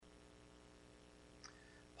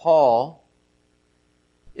Paul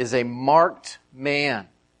is a marked man.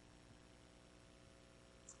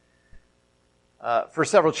 For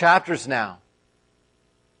several chapters now,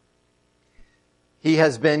 he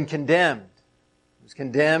has been condemned. He was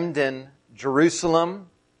condemned in Jerusalem.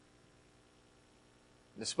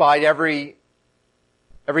 Despite every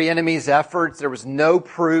enemy's efforts, there was no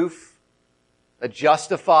proof that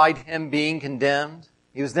justified him being condemned.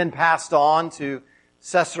 He was then passed on to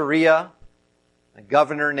Caesarea, a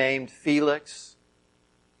governor named Felix.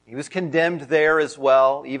 He was condemned there as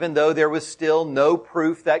well, even though there was still no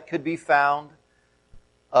proof that could be found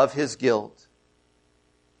of his guilt.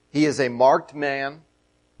 He is a marked man,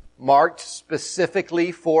 marked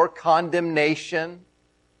specifically for condemnation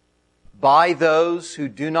by those who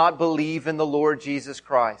do not believe in the Lord Jesus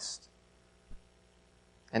Christ.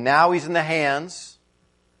 And now he's in the hands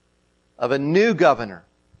of a new governor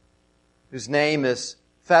whose name is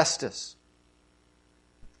Festus.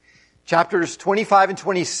 Chapters 25 and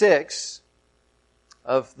 26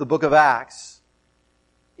 of the book of Acts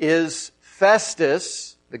is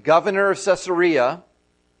Festus, the governor of Caesarea,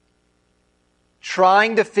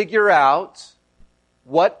 trying to figure out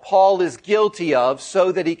what Paul is guilty of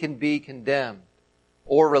so that he can be condemned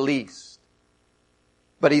or released.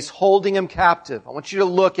 But he's holding him captive. I want you to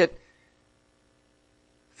look at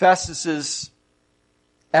Festus's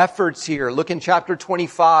efforts here. Look in chapter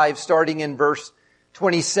 25, starting in verse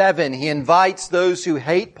 27. He invites those who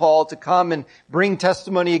hate Paul to come and bring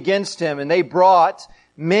testimony against him. And they brought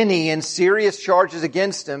many and serious charges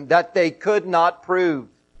against him that they could not prove.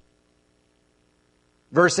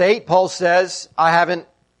 Verse 8, Paul says, I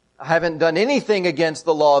haven't done anything against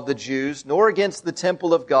the law of the Jews, nor against the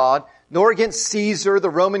temple of God, nor against Caesar, the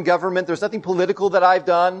Roman government. There's nothing political that I've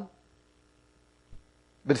done.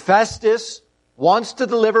 But Festus wants to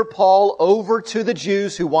deliver Paul over to the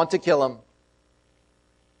Jews who want to kill him.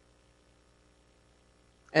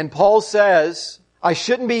 And Paul says, I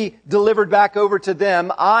shouldn't be delivered back over to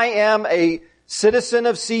them. I am a citizen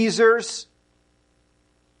of Caesar's.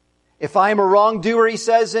 If I am a wrongdoer, he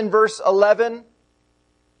says in verse 11,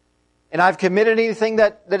 and I've committed anything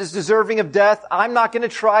that is deserving of death, I'm not going to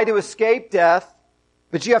try to escape death,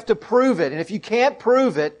 but you have to prove it. And if you can't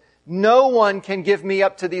prove it, no one can give me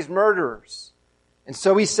up to these murderers. And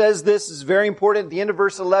so he says this is very important. At the end of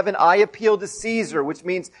verse 11, I appeal to Caesar, which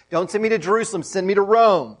means don't send me to Jerusalem, send me to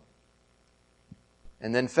Rome.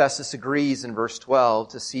 And then Festus agrees in verse 12,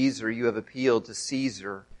 to Caesar you have appealed, to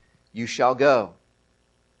Caesar you shall go.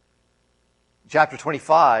 Chapter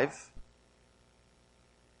 25,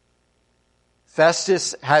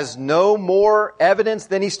 Festus has no more evidence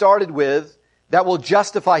than he started with that will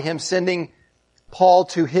justify him sending Paul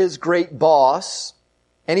to his great boss,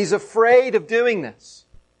 and he's afraid of doing this.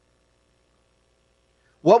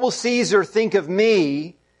 What will Caesar think of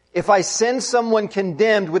me if I send someone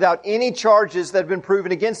condemned without any charges that have been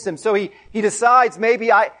proven against him? So he decides,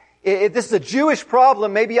 maybe if this is a Jewish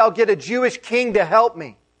problem, maybe I'll get a Jewish king to help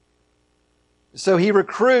me. So he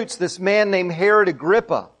recruits this man named Herod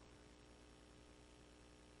Agrippa.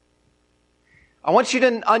 I want you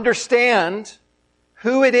to understand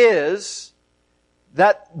who it is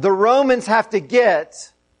that the Romans have to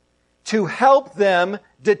get to help them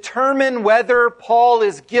determine whether Paul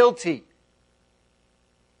is guilty.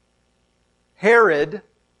 Herod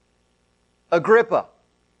Agrippa,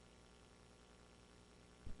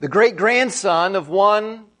 the great-grandson of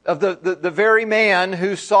one of the very man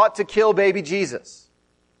who sought to kill baby Jesus.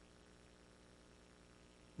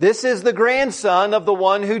 This is the grandson of the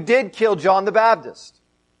one who did kill John the Baptist.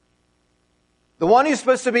 The one who's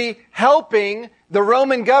supposed to be helping the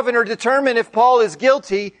Roman governor determine if Paul is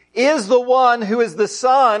guilty is the one who is the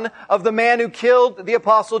son of the man who killed the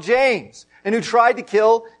Apostle James and who tried to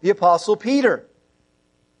kill the Apostle Peter.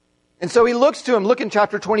 And so he looks to him. Look in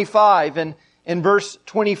chapter 25 and in verse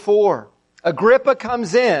 24. Agrippa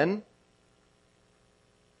comes in,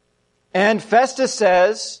 and Festus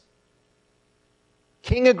says,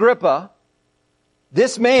 King Agrippa,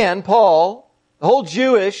 this man, Paul, the whole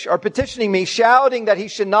Jewish are petitioning me, shouting that he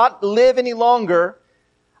should not live any longer.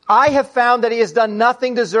 I have found that he has done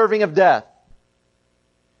nothing deserving of death.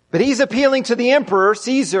 But he's appealing to the emperor,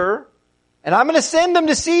 Caesar, and I'm going to send him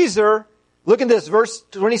to Caesar. Look at this, verse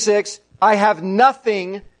 26. I have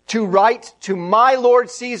nothing to write to my Lord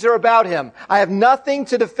Caesar about him. I have nothing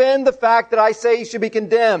to defend the fact that I say he should be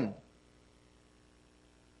condemned.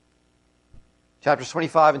 Chapters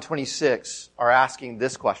 25 and 26 are asking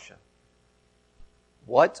this question.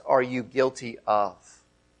 What are you guilty of?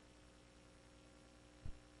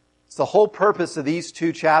 It's the whole purpose of these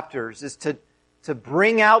two chapters is to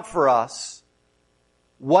bring out for us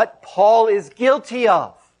what Paul is guilty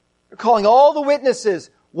of. They're calling all the witnesses.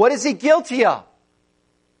 What is he guilty of?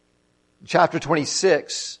 In chapter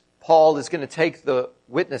 26, Paul is going to take the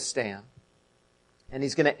witness stand and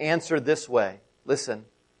he's going to answer this way. Listen,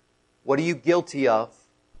 what are you guilty of?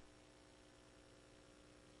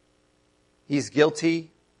 He's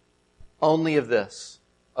guilty only of this,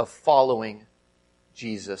 of following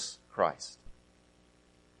Jesus Christ.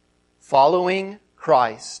 Following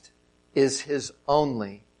Christ is his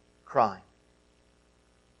only crime.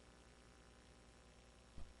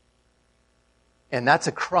 And that's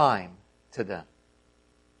a crime to them.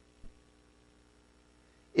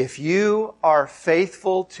 If you are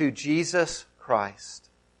faithful to Jesus Christ,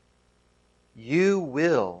 you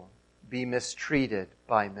will be mistreated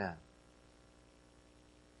by men.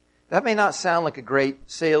 That may not sound like a great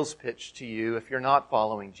sales pitch to you if you're not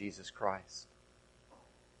following Jesus Christ.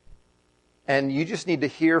 And you just need to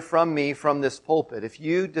hear from me from this pulpit. If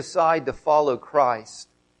you decide to follow Christ,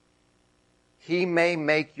 He may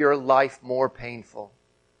make your life more painful.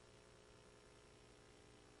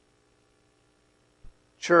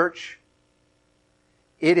 Church,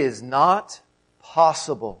 it is not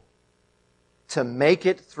possible to make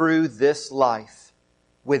it through this life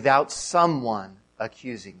without someone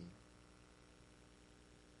accusing you.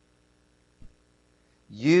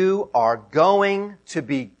 You are going to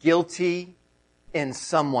be guilty in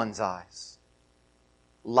someone's eyes,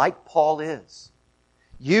 like Paul is.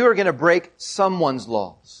 You are going to break someone's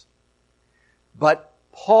laws. But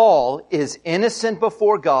Paul is innocent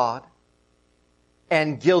before God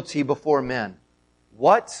and guilty before men.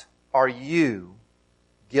 What are you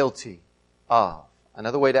guilty of?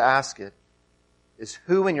 Another way to ask it is,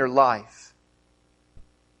 who in your life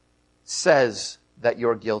says that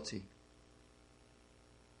you're guilty?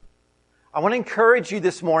 I want to encourage you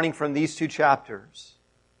this morning from these two chapters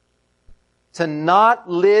to not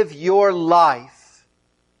live your life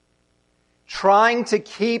trying to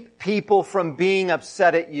keep people from being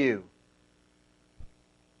upset at you.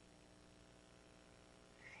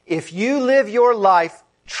 If you live your life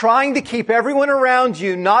trying to keep everyone around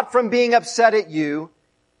you not from being upset at you,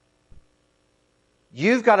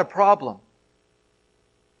 you've got a problem.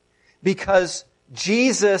 Because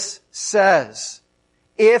Jesus says,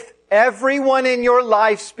 if everyone in your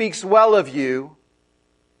life speaks well of you,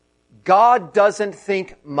 God doesn't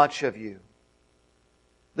think much of you.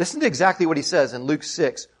 Listen to exactly what He says in Luke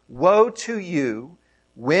 6. Woe to you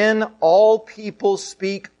when all people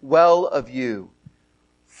speak well of you,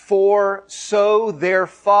 for so their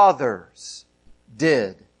fathers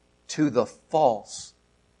did to the false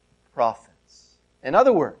prophets. In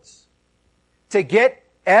other words, to get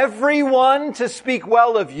everyone to speak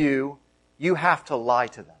well of you, you have to lie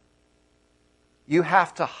to them. You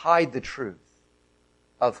have to hide the truth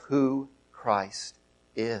of who Christ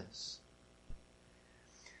is.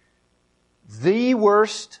 The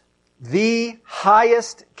worst, the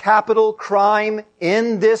highest capital crime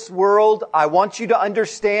in this world, I want you to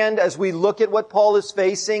understand as we look at what Paul is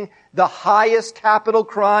facing, the highest capital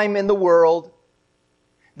crime in the world,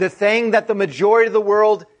 the thing that the majority of the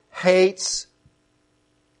world hates,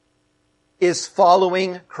 is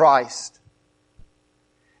following Christ.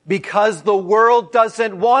 Because the world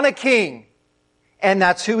doesn't want a king, and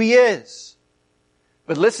that's who He is.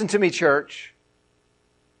 But listen to me, church.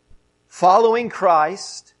 Following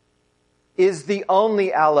Christ is the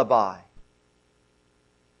only alibi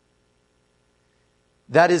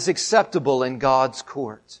that is acceptable in God's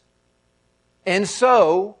court. And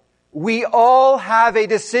so, we all have a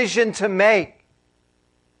decision to make.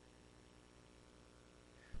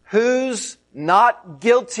 Whose not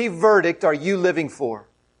guilty verdict are you living for?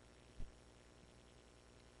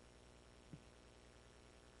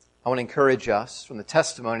 I want to encourage us from the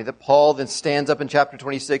testimony that Paul then stands up in chapter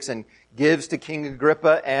 26 and gives to King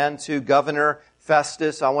Agrippa and to Governor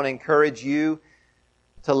Festus. I want to encourage you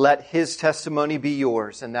to let his testimony be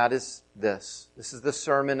yours, and that is this. This is the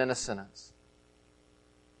sermon in a sentence.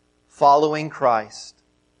 Following Christ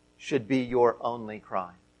should be your only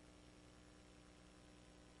crime.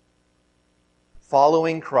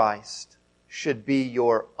 Following Christ should be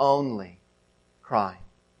your only crime.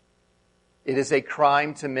 It is a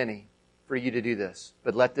crime to many for you to do this,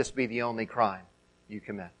 but let this be the only crime you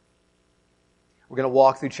commit. We're going to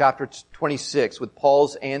walk through chapter 26 with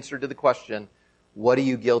Paul's answer to the question, what are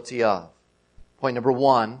you guilty of? Point number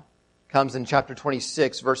 1 comes in chapter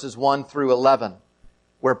 26, verses 1 through 11,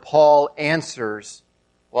 where Paul answers,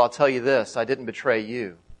 well, I'll tell you this, I didn't betray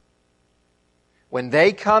you. When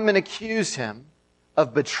they come and accuse him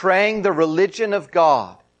of betraying the religion of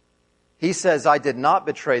God, he says, I did not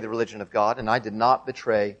betray the religion of God, and I did not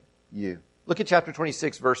betray you. Look at chapter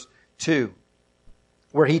 26, verse 2.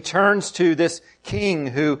 where he turns to this king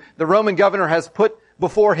who the Roman governor has put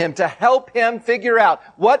before him to help him figure out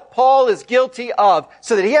what Paul is guilty of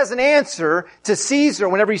so that he has an answer to Caesar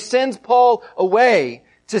whenever he sends Paul away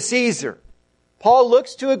to Caesar. Paul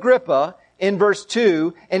looks to Agrippa in verse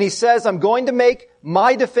 2 and he says, I'm going to make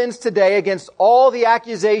my defense today against all the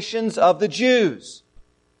accusations of the Jews.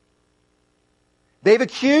 They've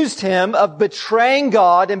accused him of betraying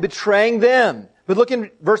God and betraying them. But look in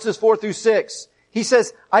verses 4 through 6. He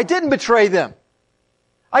says, I didn't betray them.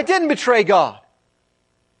 I didn't betray God.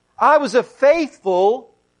 I was a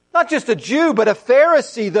faithful, not just a Jew, but a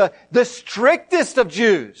Pharisee, the strictest of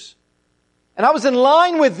Jews. And I was in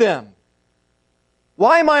line with them.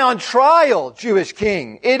 Why am I on trial, Jewish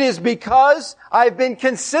king? It is because I've been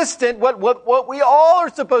consistent what we all are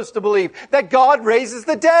supposed to believe, that God raises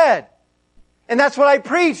the dead. And that's what I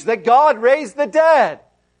preach, that God raised the dead.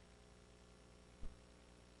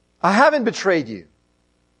 I haven't betrayed you.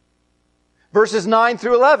 Verses 9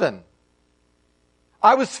 through 11.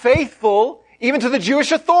 I was faithful even to the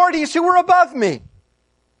Jewish authorities who were above me.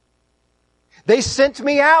 They sent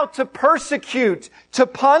me out to persecute, to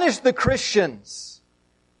punish the Christians.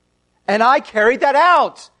 And I carried that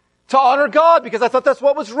out to honor God because I thought that's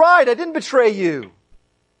what was right. I didn't betray you.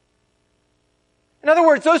 In other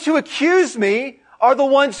words, those who accuse me are the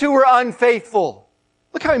ones who were unfaithful.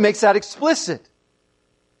 Look how he makes that explicit.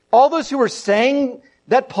 All those who are saying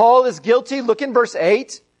that Paul is guilty, look in verse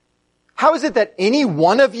 8. How is it that any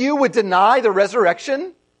one of you would deny the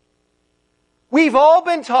resurrection? We've all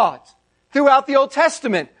been taught throughout the Old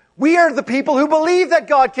Testament. We are the people who believe that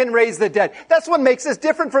God can raise the dead. That's what makes us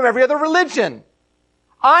different from every other religion.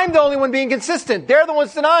 I'm the only one being consistent. They're the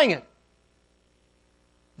ones denying it.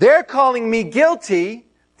 They're calling me guilty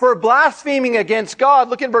for blaspheming against God.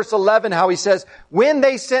 Look in verse 11 how he says, when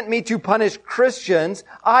they sent me to punish Christians,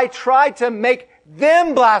 I tried to make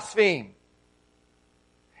them blaspheme.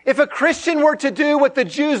 If a Christian were to do what the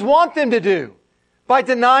Jews want them to do by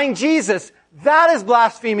denying Jesus, that is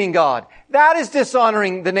blaspheming God. That is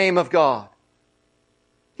dishonoring the name of God.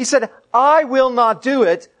 He said, I will not do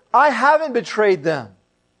it. I haven't betrayed them.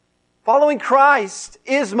 Following Christ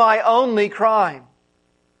is my only crime.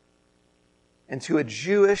 And to a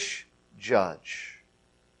Jewish judge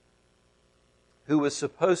who was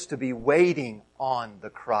supposed to be waiting on the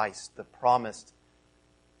Christ, the promised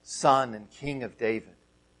Son and King of David,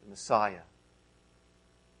 the Messiah,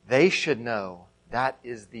 they should know that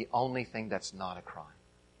is the only thing that's not a crime.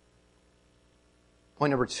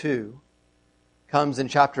 Point number 2 comes in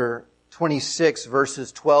chapter 26,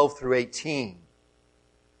 verses 12 through 18.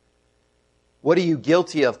 What are you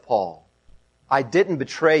guilty of, Paul? I didn't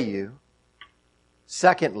betray you.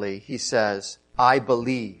 Secondly, he says, I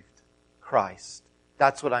believed Christ.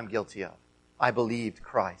 That's what I'm guilty of. I believed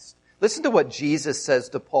Christ. Listen to what Jesus says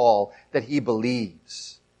to Paul that he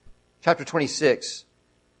believes. Chapter 26,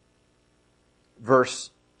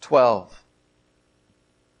 verse 12.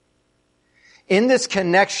 In this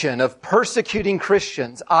connection of persecuting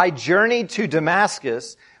Christians, I journeyed to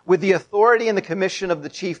Damascus with the authority and the commission of the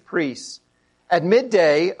chief priests. At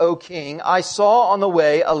midday, O king, I saw on the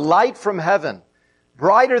way a light from heaven,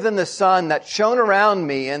 brighter than the sun, that shone around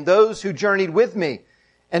me and those who journeyed with me.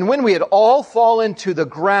 And when we had all fallen to the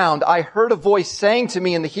ground, I heard a voice saying to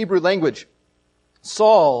me in the Hebrew language,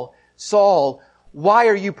 Saul, Saul, why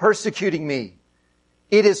are you persecuting me?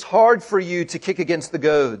 It is hard for you to kick against the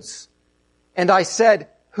goads. And I said,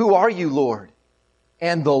 who are you, Lord?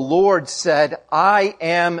 And the Lord said, I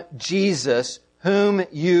am Jesus, whom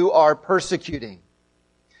you are persecuting.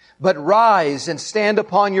 But rise and stand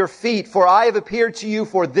upon your feet, for I have appeared to you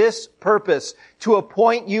for this purpose, to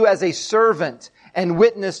appoint you as a servant and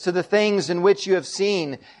witness to the things in which you have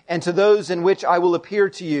seen, and to those in which I will appear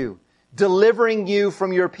to you, delivering you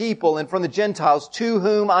from your people and from the Gentiles to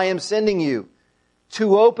whom I am sending you,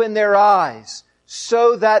 to open their eyes,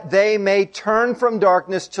 so that they may turn from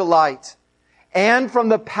darkness to light, and from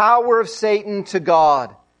the power of Satan to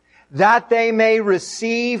God, that they may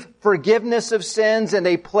receive forgiveness of sins and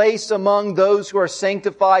a place among those who are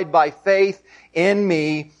sanctified by faith in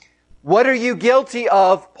me. What are you guilty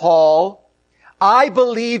of, Paul? I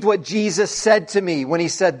believed what Jesus said to me when he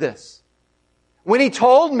said this. When he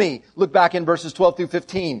told me, look back in verses 12 through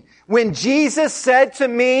 15, when Jesus said to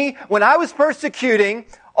me, when I was persecuting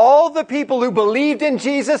all the people who believed in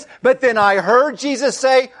Jesus, but then I heard Jesus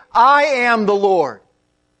say, I am the Lord.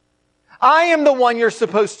 I am the one you're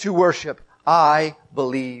supposed to worship. I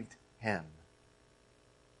believed him.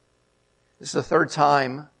 This is the third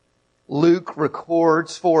time Luke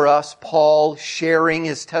records for us Paul sharing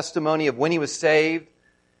his testimony of when he was saved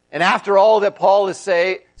And after all that Paul has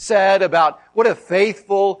said about what a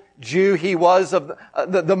faithful Jew he was, of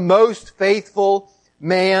the most faithful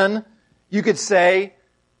man, you could say,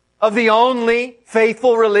 of the only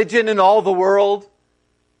faithful religion in all the world.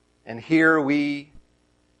 And here we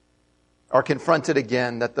are confronted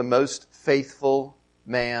again that the most faithful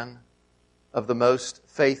man of the most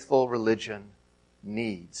faithful religion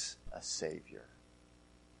needs a Savior.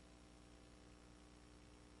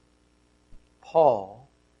 Paul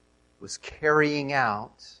was carrying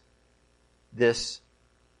out this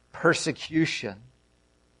persecution.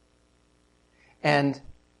 And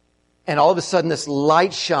all of a sudden this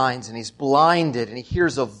light shines and he's blinded and he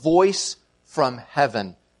hears a voice from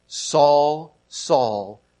heaven. Saul,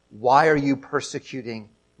 Saul, why are you persecuting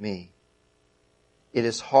me? It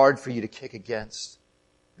is hard for you to kick against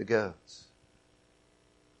the goads.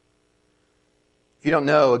 If you don't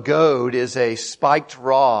know, a goad is a spiked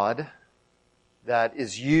rod that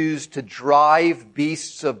is used to drive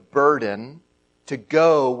beasts of burden to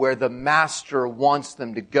go where the master wants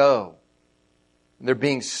them to go. And they're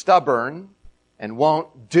being stubborn and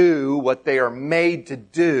won't do what they are made to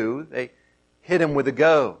do. They hit him with a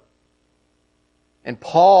goad. And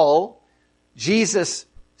Paul, Jesus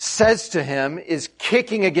says to him, is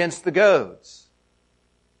kicking against the goads.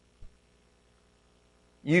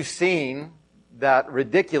 You've seen that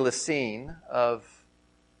ridiculous scene of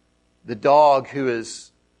the dog who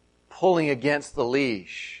is pulling against the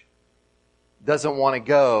leash, doesn't want to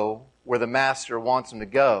go where the master wants him to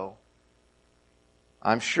go.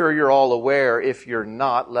 I'm sure you're all aware. If you're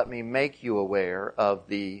not, let me make you aware of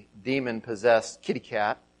the demon-possessed kitty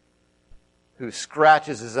cat who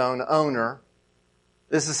scratches his own owner.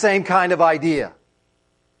 This is the same kind of idea.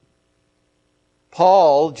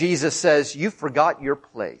 Paul, Jesus says, you forgot your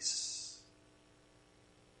place.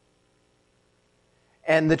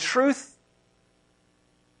 And the truth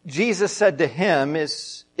Jesus said to him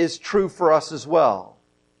is true for us as well.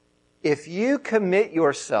 If you commit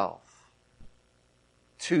yourself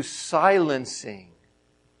to silencing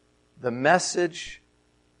the message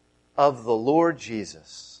of the Lord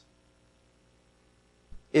Jesus,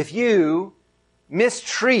 if you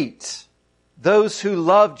mistreat those who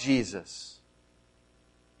love Jesus,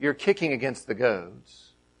 you're kicking against the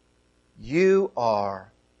goads. You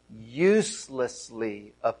are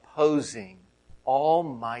uselessly opposing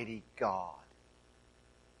Almighty God.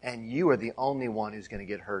 And you are the only one who's going to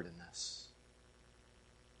get hurt in this.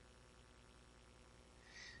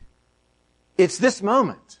 It's this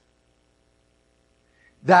moment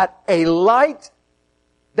that a light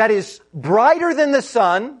that is brighter than the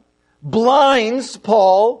sun blinds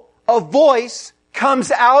Paul. A voice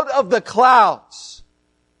comes out of the clouds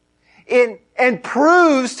and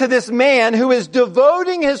proves to this man who is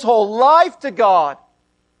devoting his whole life to God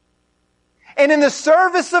and in the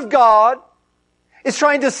service of God is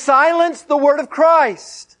trying to silence the word of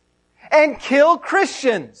Christ and kill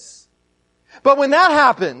Christians. But when that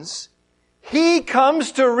happens, he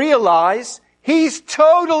comes to realize he's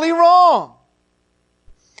totally wrong.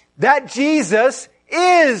 That Jesus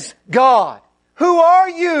is God. Who are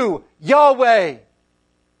you, Yahweh?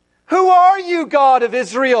 Who are you, God of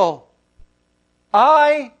Israel?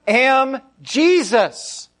 I am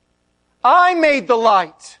Jesus. I made the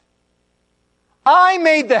light. I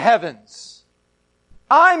made the heavens.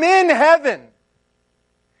 I'm in heaven.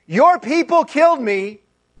 Your people killed me.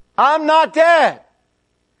 I'm not dead.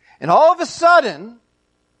 And all of a sudden,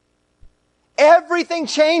 everything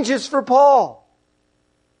changes for Paul.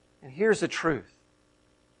 And here's the truth.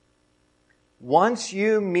 Once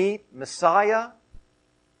you meet Messiah,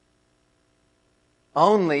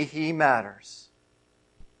 only He matters.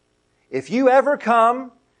 If you ever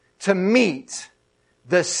come to meet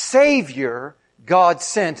the Savior God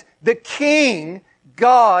sent, the King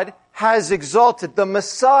God has exalted, the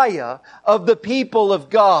Messiah of the people of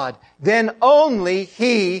God, then only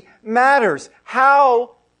He matters.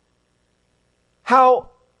 How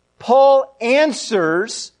Paul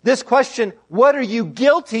answers this question, what are you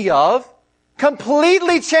guilty of,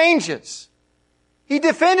 completely changes. He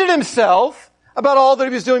defended himself about all that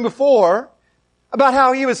he was doing before, about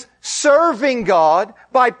how he was serving God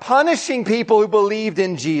by punishing people who believed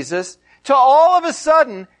in Jesus, to all of a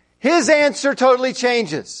sudden, his answer totally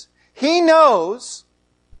changes. He knows,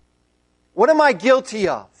 what am I guilty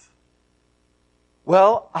of?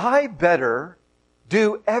 Well, I better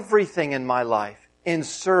do everything in my life in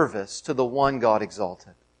service to the one God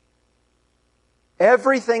exalted.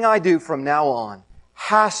 Everything I do from now on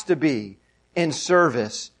has to be in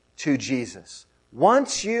service to Jesus.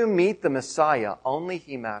 Once you meet the Messiah, only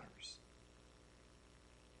He matters.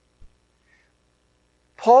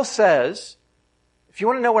 Paul says If you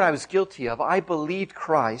want to know what I was guilty of, I believed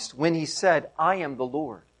Christ when He said, I am the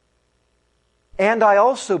Lord. And I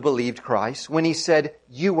also believed Christ when He said,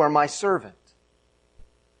 you are my servant.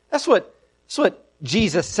 That's what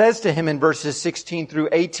Jesus says to him in verses 16 through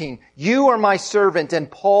 18. You are my servant, and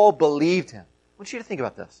Paul believed him. I want you to think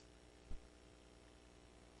about this.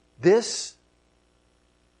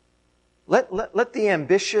 Let the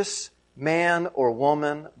ambitious man or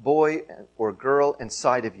woman, boy or girl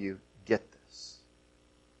inside of you get this.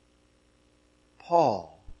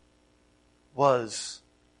 Paul was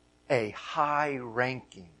a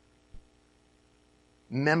high-ranking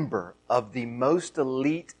member of the most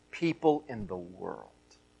elite people in the world.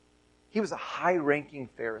 He was a high-ranking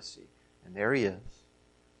Pharisee. And there he is,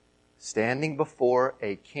 standing before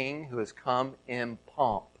a king who has come in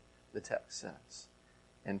pomp, the text says,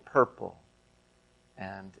 in purple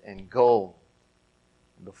and in gold,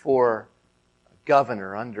 before a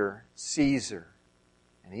governor under Caesar.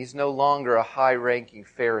 And he's no longer a high-ranking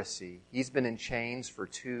Pharisee. He's been in chains for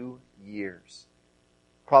 2 years.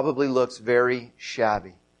 Probably looks very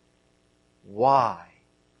shabby. Why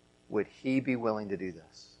would he be willing to do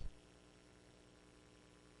this?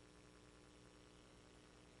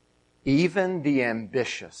 Even the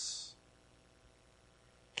ambitious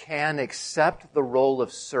can accept the role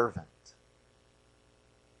of servant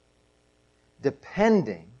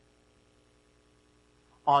depending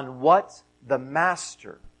on what the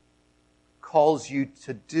master calls you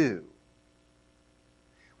to do.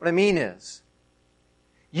 What I mean is,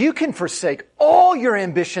 you can forsake all your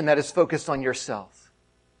ambition that is focused on yourself,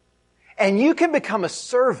 and you can become a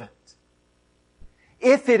servant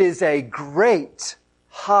if it is a great,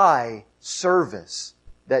 high service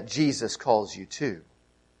that Jesus calls you to.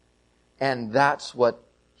 And that's what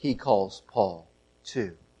he calls Paul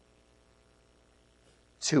to.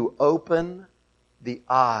 To open the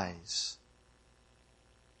eyes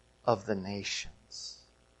of the nations.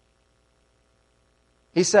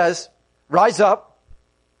 He says, rise up.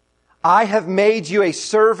 I have made you a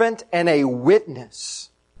servant and a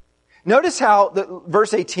witness. Notice how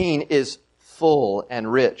verse 18 is full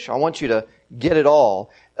and rich. I want you to get it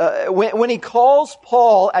all. When he calls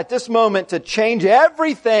Paul at this moment to change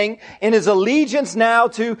everything in his allegiance now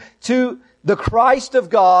to the Christ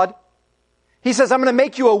of God, he says, I'm going to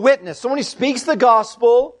make you a witness. So when he speaks the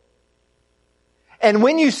gospel, and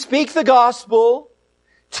when you speak the gospel,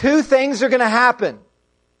 2 things are going to happen.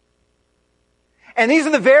 And these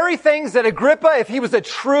are the very things that Agrippa, if he was a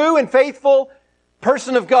true and faithful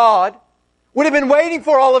person of God, would have been waiting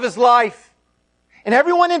for all of his life. And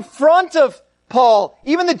everyone in front of Paul,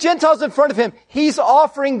 even the Gentiles in front of him, he's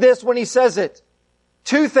offering this when he says it.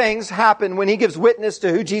 2 things happen when he gives witness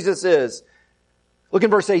to who Jesus is. Look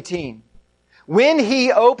in verse 18. When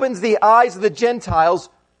he opens the eyes of the Gentiles,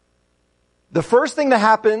 the first thing that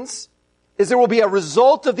happens is there will be a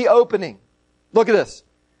result of the opening. Look at this.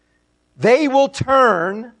 They will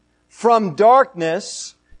turn from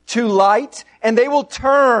darkness to light, and they will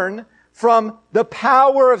turn from the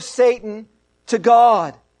power of Satan to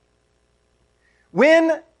God.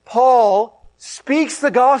 When Paul speaks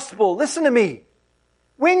the gospel, listen to me.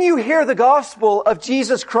 When you hear the gospel of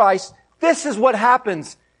Jesus Christ, this is what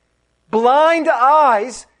happens. Blind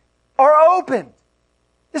eyes are opened.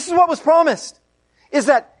 This is what was promised, is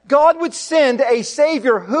that God would send a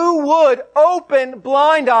Savior who would open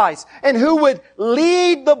blind eyes and who would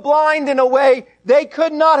lead the blind in a way they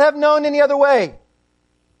could not have known any other way.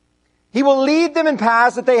 He will lead them in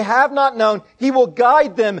paths that they have not known. He will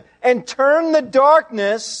guide them and turn the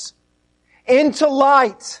darkness into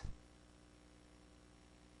light.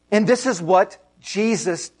 And this is what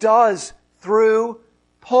Jesus does through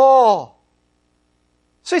Paul.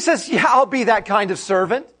 So he says, yeah, I'll be that kind of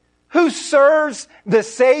servant who serves the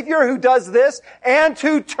Savior who does this and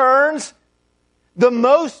who turns the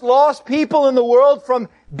most lost people in the world from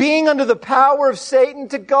being under the power of Satan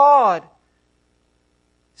to God.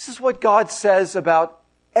 This is what God says about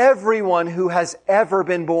everyone who has ever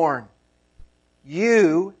been born.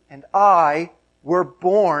 You and I were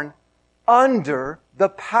born under the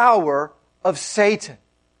power of Satan,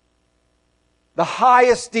 the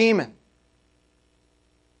highest demon.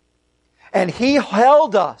 And he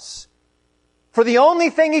held us for the only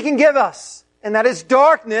thing he can give us, and that is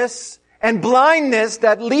darkness and blindness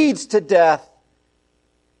that leads to death.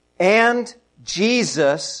 And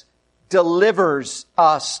Jesus delivers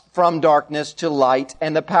us from darkness to light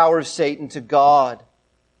and the power of Satan to God.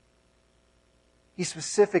 He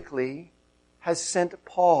specifically has sent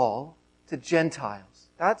Paul to Gentiles.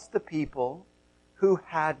 That's the people who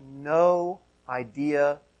had no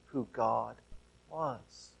idea who God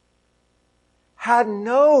was. Had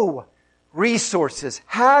no resources,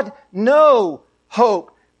 had no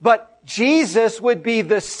hope. But Jesus would be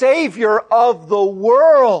the Savior of the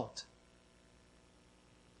world.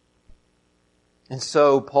 And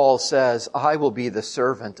so Paul says, I will be the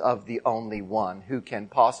servant of the only one who can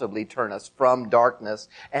possibly turn us from darkness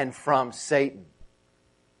and from Satan.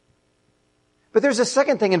 But there's a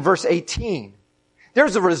second thing in verse 18.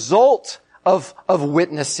 There's a result of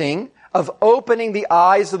witnessing, of opening the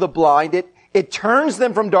eyes of the blind. It turns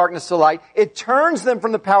them from darkness to light. It turns them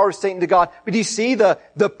from the power of Satan to God. But do you see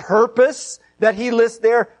the purpose that he lists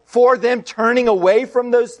there for them turning away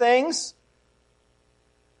from those things?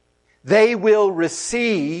 They will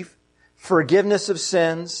receive forgiveness of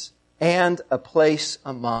sins and a place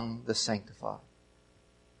among the sanctified.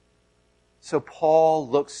 So Paul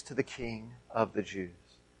looks to the King of the Jews,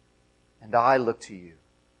 and I look to you.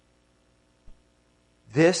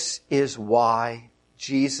 This is why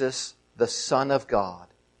Jesus, the Son of God,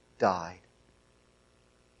 died.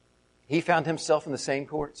 He found himself in the same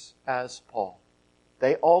courts as Paul.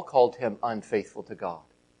 They all called him unfaithful to God.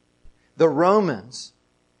 The Romans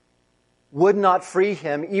would not free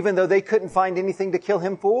him even though they couldn't find anything to kill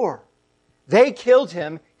him for. They killed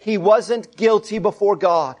him. He wasn't guilty before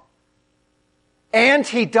God. And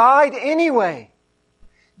he died anyway.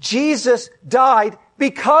 Jesus died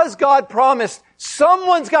because God promised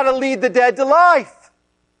someone's got to lead the dead to life.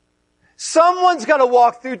 Someone's got to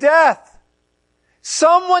walk through death.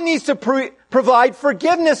 Someone needs to provide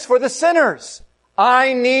forgiveness for the sinners.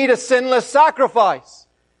 I need a sinless sacrifice.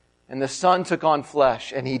 And the Son took on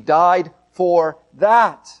flesh and He died for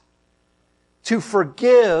that. To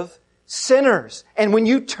forgive sinners. And when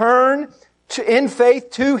you turn in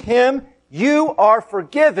faith to Him, you are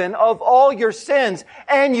forgiven of all your sins.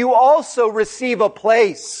 And you also receive a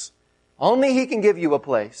place. Only He can give you a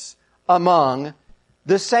place among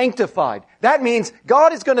the sanctified. That means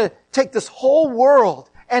God is going to take this whole world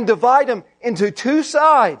and divide them into two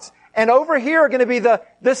sides. And over here are going to be the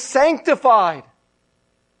sanctified.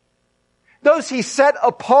 Those He set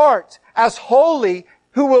apart as holy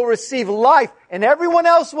who will receive life. And everyone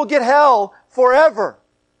else will get hell forever.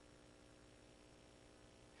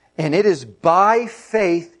 And it is by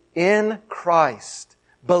faith in Christ,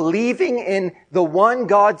 believing in the one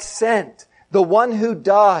God sent, the one who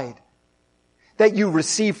died, that you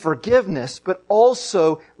receive forgiveness, but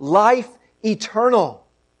also life eternal.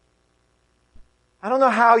 I don't know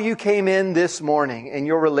how you came in this morning in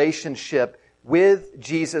your relationship with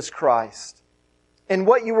Jesus Christ and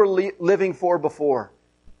what you were living for before.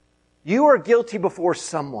 You are guilty before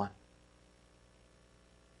someone.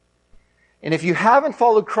 And if you haven't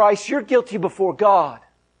followed Christ, you're guilty before God.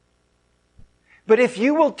 But if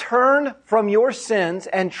you will turn from your sins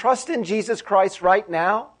and trust in Jesus Christ right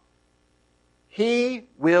now, He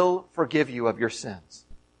will forgive you of your sins.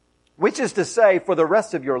 Which is to say, for the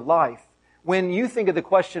rest of your life, when you think of the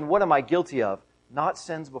question, what am I guilty of? Not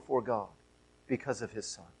sins before God, because of His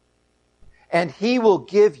Son. And He will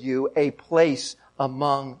give you a place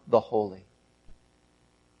among the holy.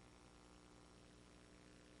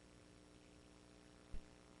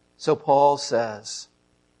 So Paul says,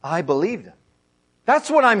 I believed Him.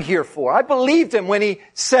 That's what I'm here for. I believed Him when He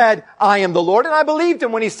said, I am the Lord. And I believed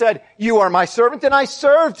Him when He said, you are my servant. And I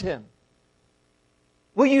served Him.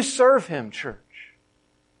 Will you serve Him, church?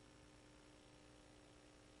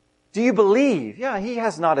 Do you believe? Yeah, He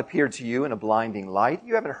has not appeared to you in a blinding light.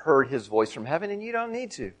 You haven't heard His voice from heaven, and you don't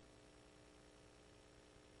need to.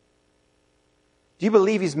 Do you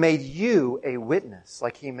believe He's made you a witness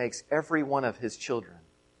like He makes every one of His children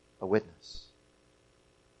a witness?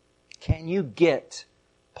 Can you get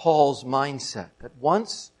Paul's mindset that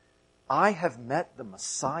once I have met the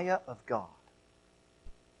Messiah of God,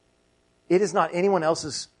 it is not anyone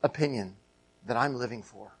else's opinion that I'm living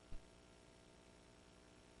for.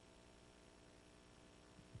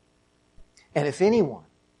 And if anyone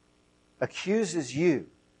accuses you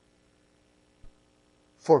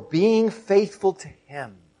for being faithful to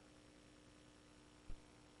Him,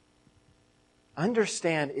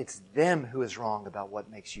 understand it's them who is wrong about what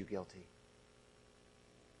makes you guilty.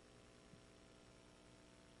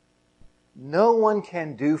 No one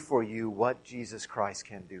can do for you what Jesus Christ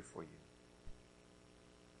can do for you.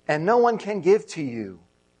 And no one can give to you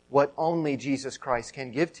what only Jesus Christ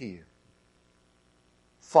can give to you.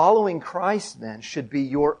 Following Christ, then, should be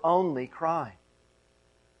your only crime.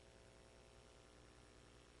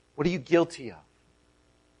 What are you guilty of?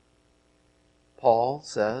 Paul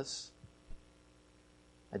says,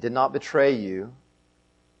 I did not betray you.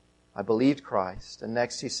 I believed Christ. And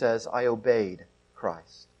next he says, I obeyed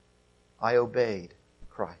Christ. I obeyed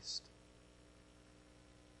Christ.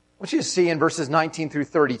 I want you to see in verses 19 through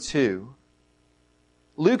 32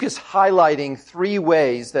 Luke is highlighting three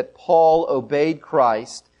ways that Paul obeyed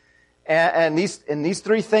Christ. And these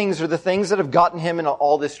three things are the things that have gotten him in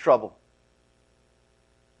all this trouble.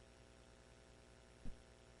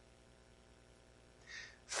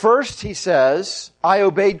 First, he says, I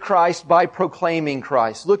obeyed Christ by proclaiming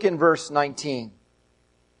Christ. Look in verse 19.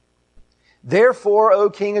 Therefore,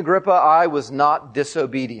 O King Agrippa, I was not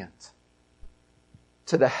disobedient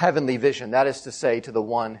to the heavenly vision. That is to say, to the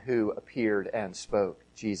one who appeared and spoke,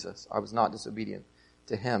 Jesus. I was not disobedient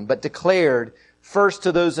to him, but declared first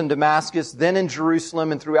to those in Damascus, then in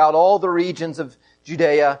Jerusalem, and throughout all the regions of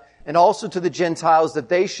Judea, and also to the Gentiles, that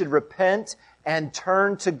they should repent and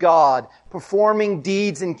turn to God, performing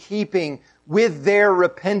deeds in keeping with their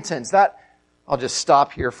repentance. I'll just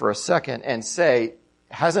stop here for a second and say,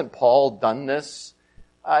 hasn't Paul done this?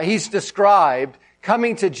 He's described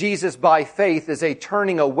coming to Jesus by faith as a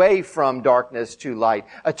turning away from darkness to light,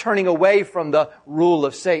 a turning away from the rule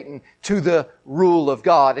of Satan to the rule of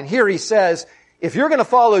God. And here he says, if you're going to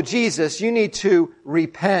follow Jesus, you need to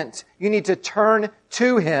repent. You need to turn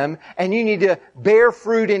to Him, and you need to bear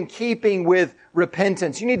fruit in keeping with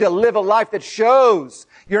repentance. You need to live a life that shows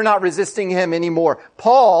you're not resisting Him anymore.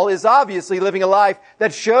 Paul is obviously living a life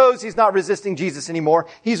that shows he's not resisting Jesus anymore.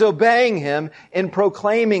 He's obeying Him and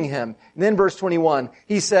proclaiming Him. And then verse 21,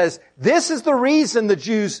 he says, this is the reason the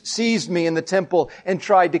Jews seized me in the temple and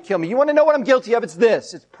tried to kill me. You want to know what I'm guilty of? It's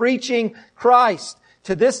this. It's preaching Christ.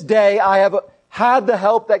 To this day, I have had the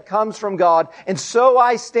help that comes from God, and so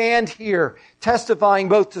I stand here, testifying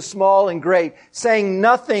both to small and great, saying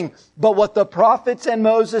nothing but what the prophets and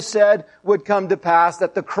Moses said would come to pass,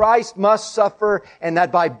 that the Christ must suffer, and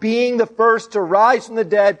that by being the first to rise from the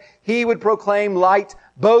dead, He would proclaim light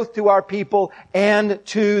both to our people and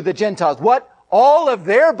to the Gentiles. What all of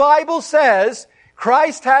their Bible says,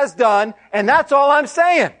 Christ has done, and that's all I'm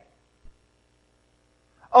saying.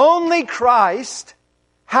 Only Christ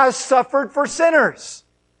has suffered for sinners.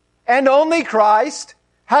 And only Christ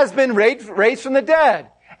has been raised from the dead.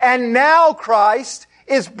 And now Christ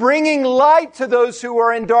is bringing light to those who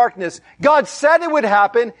are in darkness. God said it would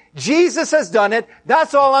happen. Jesus has done it.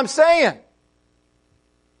 That's all I'm saying.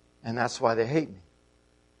 And that's why they hate me.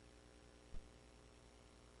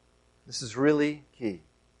 This is really key.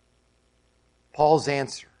 Paul's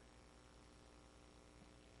answer.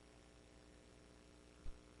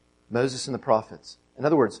 Moses and the prophets. In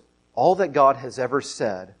other words, all that God has ever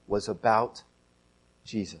said was about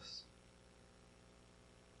Jesus.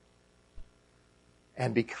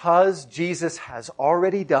 And because Jesus has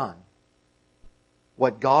already done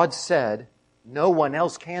what God said no one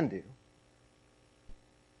else can do,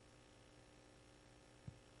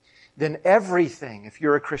 then everything, if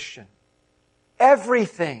you're a Christian,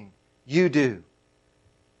 everything you do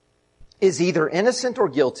is either innocent or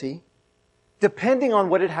guilty, depending on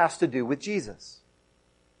what it has to do with Jesus.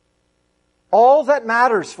 All that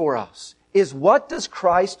matters for us is, what does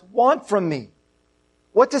Christ want from me?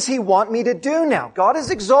 What does He want me to do now? God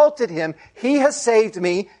has exalted Him. He has saved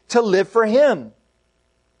me to live for Him.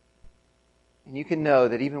 And you can know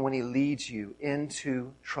that even when He leads you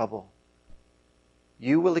into trouble,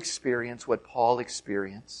 you will experience what Paul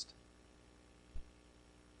experienced.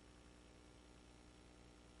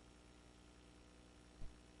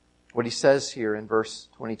 What he says here in verse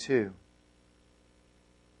 22.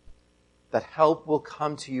 That help will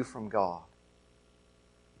come to you from God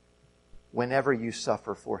whenever you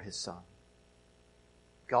suffer for His Son.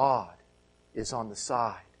 God is on the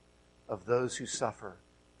side of those who suffer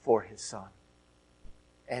for His Son.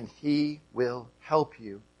 And He will help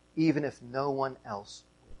you even if no one else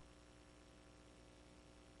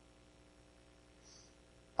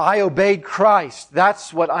will. I obeyed Christ.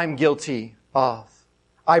 That's what I'm guilty of.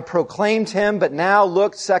 I proclaimed Him, but now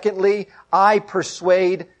look, secondly, I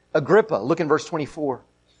persuade Agrippa. Look in verse 24.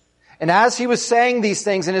 And as he was saying these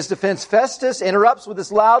things in his defense, Festus interrupts with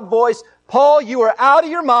this loud voice, Paul, you are out of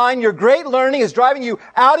your mind. Your great learning is driving you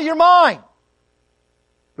out of your mind.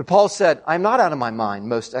 But Paul said, I am not out of my mind,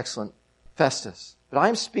 most excellent Festus, but I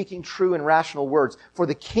am speaking true and rational words. For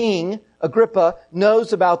the king, Agrippa,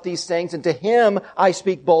 knows about these things, and to him I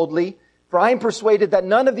speak boldly. For I am persuaded that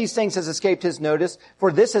none of these things has escaped his notice,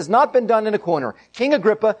 for this has not been done in a corner. King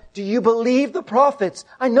Agrippa, do you believe the prophets?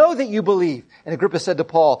 I know that you believe. And Agrippa said to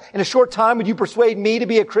Paul, in a short time would you persuade me to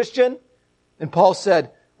be a Christian? And Paul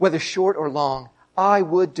said, whether short or long, I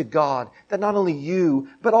would to God that not only you,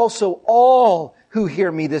 but also all who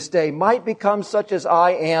hear me this day might become such as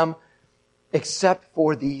I am, except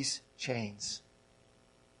for these chains.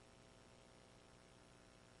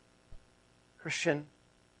 Christian,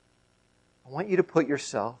 I want you to put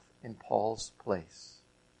yourself in Paul's place.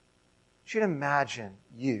 want you to imagine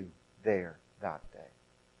you there that day.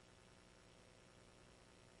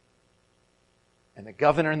 And the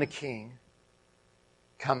governor and the king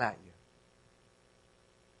come at you.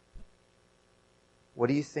 What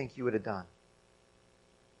do you think you would have done?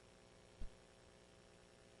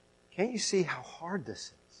 Can't you see how hard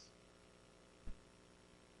this is?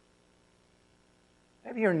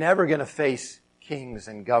 Maybe you're never going to face kings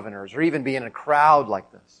and governors or even be in a crowd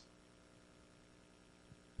like this.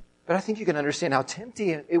 But I think you can understand how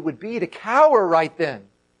tempting it would be to cower right then.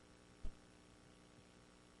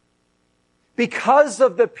 Because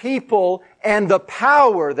of the people and the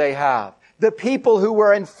power they have. The people who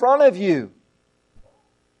were in front of you.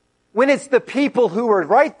 When it's the people who are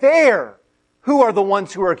right there who are the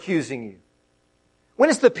ones who are accusing you. When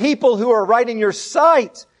it's the people who are right in your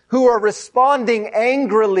sight who are responding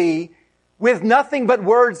angrily with nothing but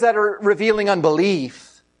words that are revealing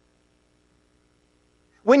unbelief.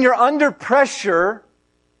 When you're under pressure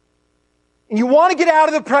and you want to get out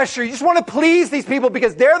of the pressure, you just want to please these people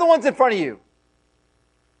because they're the ones in front of you.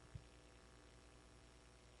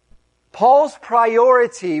 Paul's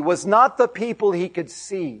priority was not the people he could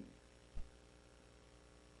see.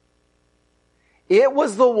 It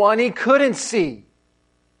was the one he couldn't see.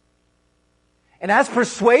 And as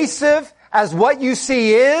persuasive as what you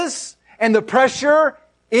see is, and the pressure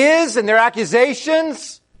is, and their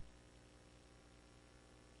accusations,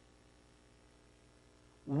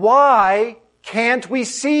 why can't we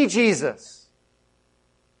see Jesus?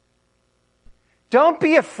 Don't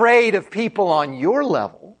be afraid of people on your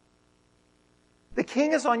level. The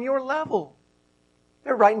King is on your level.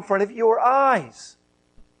 They're right in front of your eyes.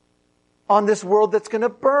 On this world that's going to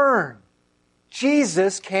burn.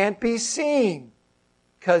 Jesus can't be seen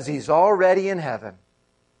because He's already in heaven.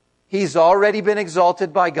 He's already been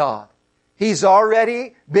exalted by God. He's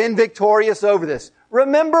already been victorious over this.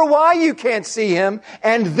 Remember why you can't see Him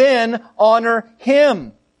and then honor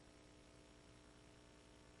Him.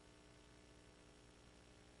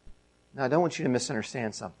 Now, I don't want you to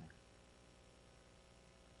misunderstand something.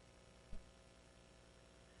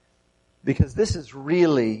 Because this is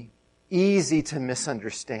really easy to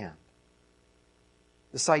misunderstand.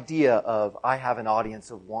 This idea of, I have an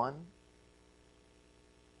audience of one.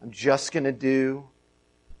 I'm just going to do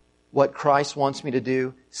what Christ wants me to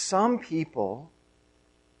do. Some people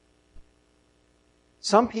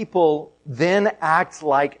then act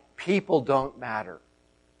like people don't matter.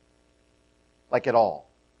 Like at all.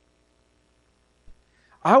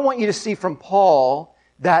 I want you to see from Paul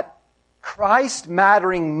that Christ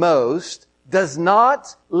mattering most does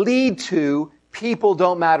not lead to people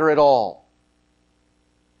don't matter at all.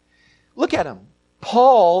 Look at him.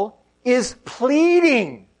 Paul is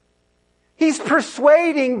pleading. He's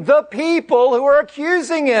persuading the people who are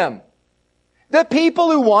accusing him. The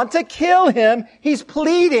people who want to kill him, he's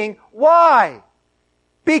pleading. Why?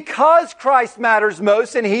 Because Christ matters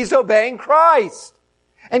most and he's obeying Christ.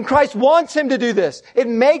 And Christ wants him to do this. It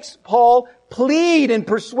makes Paul plead and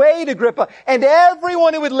persuade Agrippa and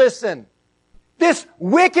everyone who would listen. This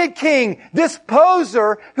wicked king, this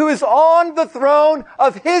poser who is on the throne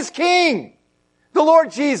of his king, the Lord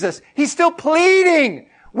Jesus, he's still pleading.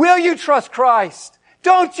 Will you trust Christ?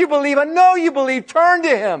 Don't you believe? I know you believe. Turn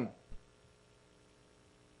to Him.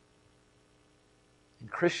 And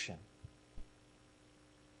Christian,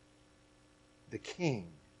 the King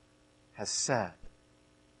has said,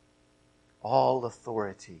 all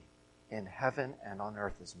authority in heaven and on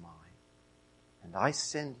earth is mine. And I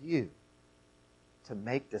send you to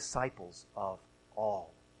make disciples of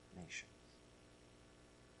all nations.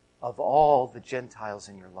 Of all the Gentiles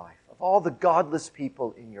in your life. Of all the godless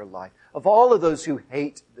people in your life. Of all of those who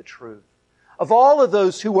hate the truth. Of all of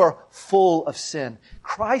those who are full of sin.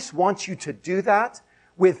 Christ wants you to do that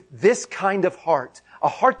with this kind of heart. A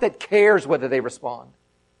heart that cares whether they respond.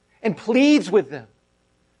 And pleads with them.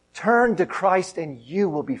 Turn to Christ and you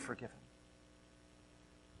will be forgiven.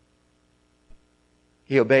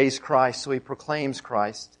 He obeys Christ, so he proclaims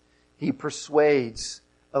Christ. He persuades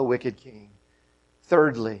a wicked king.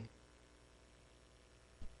 Thirdly,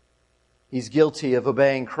 he's guilty of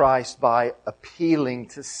obeying Christ by appealing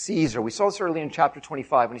to Caesar. We saw this earlier in chapter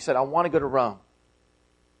 25 when he said, I want to go to Rome.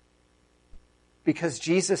 Because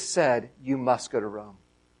Jesus said, you must go to Rome.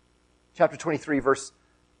 Chapter 23, verse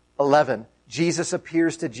 11. Jesus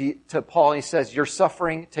appears to Paul and he says, you're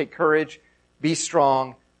suffering, take courage, be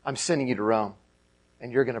strong, I'm sending you to Rome.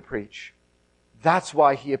 And you're going to preach. That's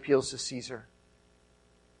why he appeals to Caesar.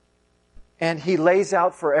 And he lays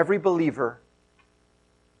out for every believer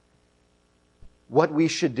what we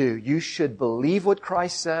should do. You should believe what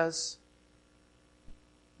Christ says.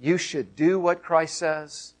 You should do what Christ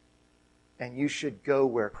says. and you should go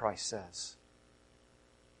where Christ says.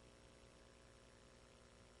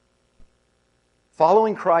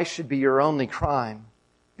 Following Christ should be your only crime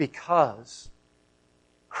because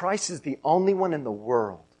Christ is the only one in the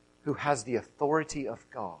world who has the authority of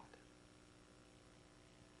God.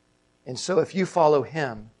 And so if you follow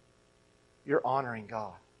Him, you're honoring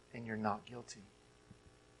God and you're not guilty.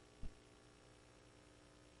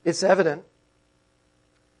 It's evident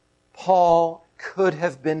Paul could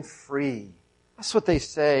have been free. That's what they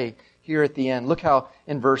say here at the end. Look how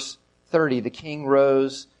in verse 30, the king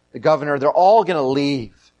rose, the governor, they're all going to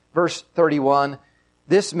leave. Verse 31,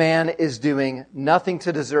 this man is doing nothing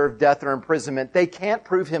to deserve death or imprisonment. They can't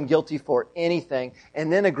prove him guilty for anything.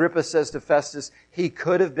 And then Agrippa says to Festus, he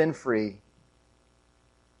could have been free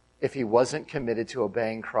if he wasn't committed to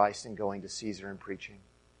obeying Christ and going to Caesar and preaching.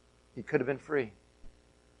 He could have been free.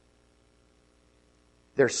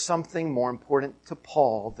 There's something more important to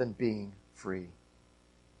Paul than being free.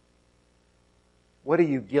 What are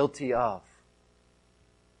you guilty of?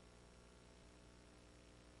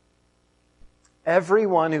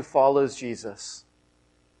 Everyone who follows Jesus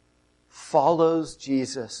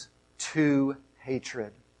to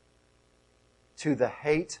hatred, to the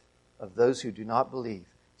hate of those who do not believe.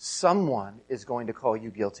 Someone is going to call you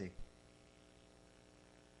guilty.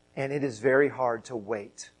 And it is very hard to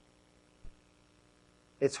wait.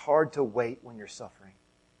 It's hard to wait when you're suffering.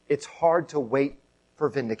 It's hard to wait for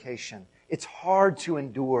vindication. It's hard to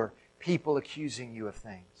endure people accusing you of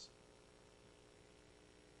things.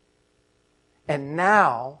 And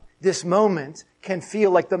now, this moment can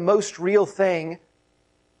feel like the most real thing.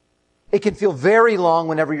 It can feel very long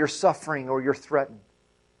whenever you're suffering or you're threatened.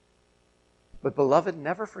 But beloved,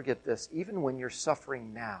 never forget this. Even when you're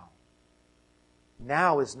suffering now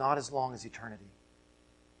is not as long as eternity.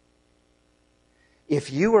 If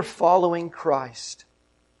you are following Christ,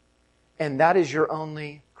 and that is your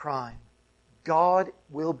only crime, God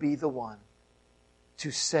will be the one to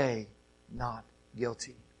say, not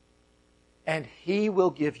guilty. And He will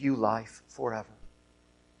give you life forever.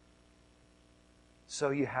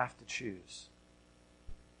 So you have to choose,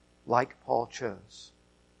 like Paul chose.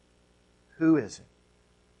 Who is it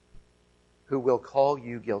who will call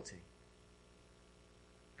you guilty?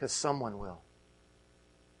 Because someone will.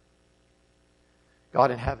 God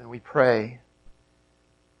in heaven, we pray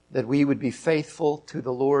that we would be faithful to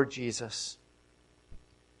the Lord Jesus.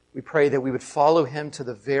 We pray that we would follow Him to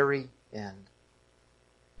the very end.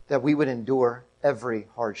 That we would endure every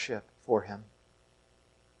hardship for Him.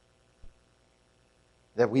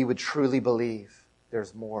 That we would truly believe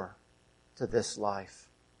there's more to this life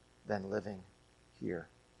than living here.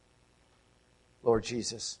 Lord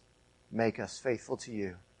Jesus, make us faithful to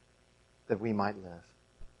You that we might live.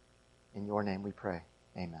 In Your name we pray.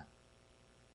 Amen.